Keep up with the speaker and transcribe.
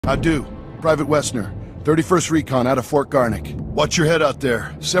I do. Private Westner, 31st Recon out of Fort Garnick. Watch your head out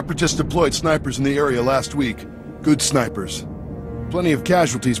there. Separatists deployed snipers in the area last week. Good snipers. Plenty of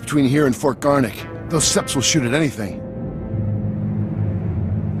casualties between here and Fort Garnick. Those Seps will shoot at anything.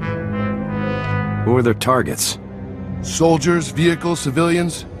 Who are their targets? Soldiers, vehicles,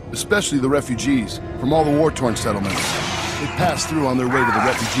 civilians, especially the refugees from all the war-torn settlements. They pass through on their way to the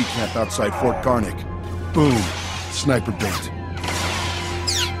refugee camp outside Fort Garnick. Boom. Sniper bait.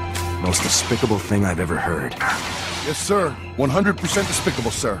 Most despicable thing I've ever heard. Yes, sir. 100%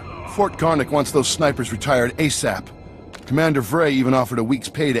 despicable, sir. Fort Garnick wants those snipers retired ASAP. Commander Vray even offered a week's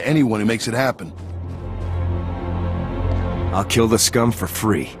pay to anyone who makes it happen. I'll kill the scum for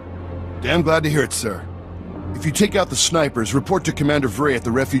free. Damn glad to hear it, sir. If you take out the snipers, report to Commander Vray at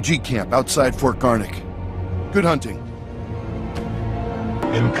the refugee camp outside Fort Garnick. Good hunting.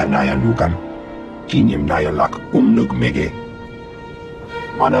 Kanaya Nukan, Kinim Nayalak Nugmege.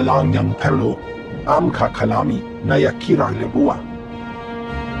 Manalang yang Perlo, Amka Kalami, Nayakira Lebua.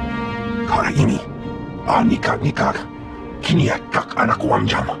 Karaini, Anikak Nikak, Kiniakak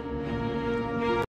Anakwamjam.